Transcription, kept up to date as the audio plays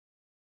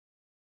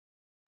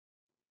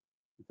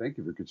Thank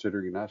you for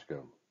considering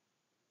NAASCO.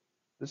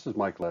 This is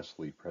Mike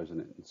Leslie,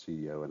 President and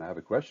CEO, and I have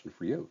a question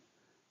for you.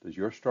 Does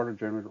your starter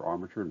generator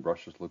armature and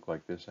brushes look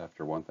like this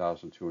after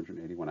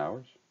 1,281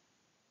 hours?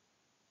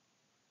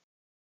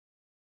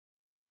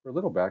 For a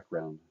little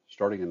background,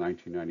 starting in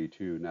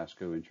 1992,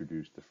 NAASCO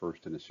introduced the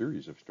first in a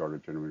series of starter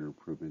generator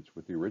improvements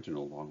with the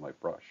original long life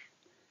brush.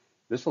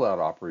 This allowed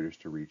operators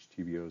to reach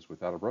TBOs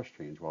without a brush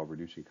change while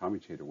reducing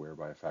commutator wear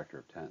by a factor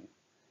of 10.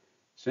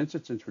 Since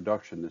its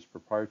introduction, this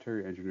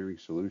proprietary engineering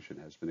solution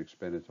has been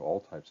expanded to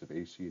all types of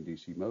AC and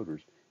DC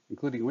motors,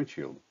 including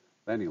windshield,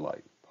 landing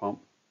light,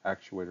 pump,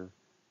 actuator,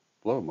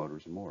 blow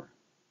motors, and more.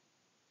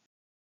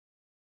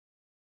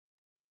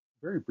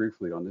 Very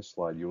briefly on this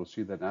slide, you will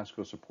see that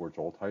NAASCO supports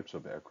all types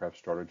of aircraft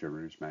starter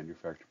generators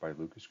manufactured by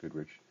Lucas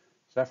Goodrich,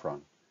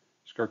 Safran,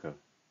 Skirka,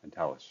 and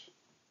Thales.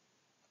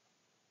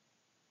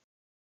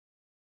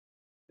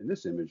 In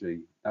this image,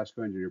 a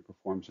NAASCO engineer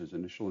performs his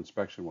initial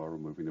inspection while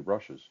removing the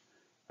brushes.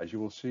 As you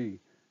will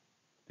see,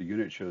 the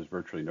unit shows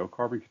virtually no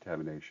carbon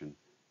contamination,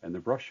 and the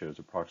brush shows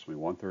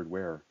approximately one-third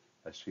wear,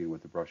 as seen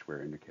with the brush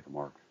wear indicator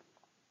mark.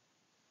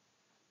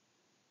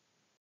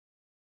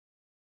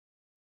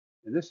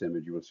 In this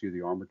image, you will see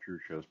the armature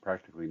shows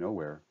practically no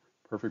wear,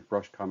 perfect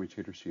brush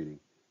commutator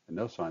seating, and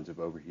no signs of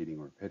overheating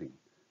or pitting.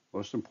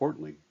 Most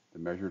importantly, the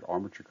measured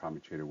armature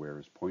commutator wear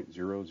is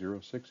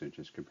 0.006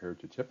 inches compared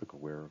to typical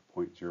wear of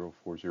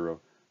 0.040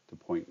 to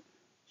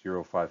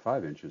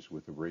 0.055 inches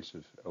with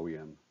abrasive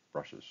OEM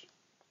brushes.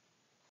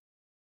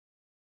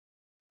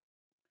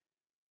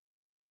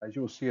 As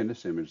you will see in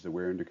this image, the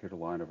wear indicator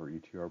line of our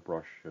ETR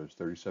brush shows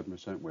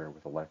 37% wear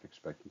with a life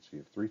expectancy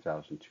of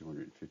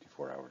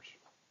 3,254 hours.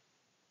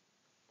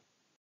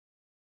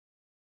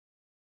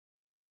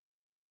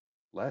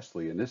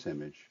 Lastly, in this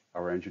image,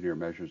 our engineer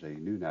measures a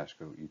new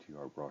NAASCO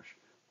ETR brush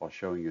while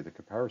showing you the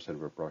comparison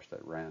of a brush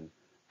that ran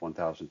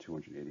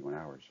 1,281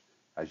 hours.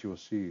 As you will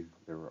see,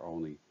 there are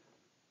only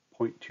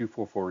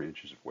 0.244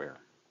 inches of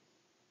wear.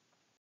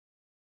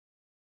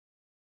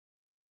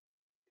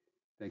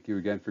 Thank you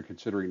again for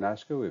considering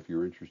NAASCO. If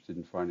you're interested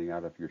in finding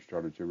out if your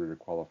starter generator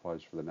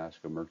qualifies for the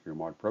NAASCO Mercury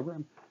Mod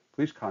program,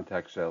 please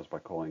contact sales by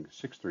calling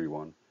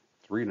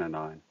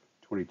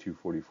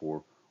 631-399-2244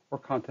 or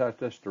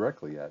contact us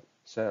directly at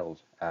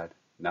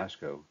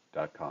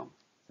sales@naasco.com.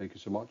 Thank you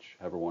so much.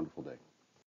 Have a wonderful day.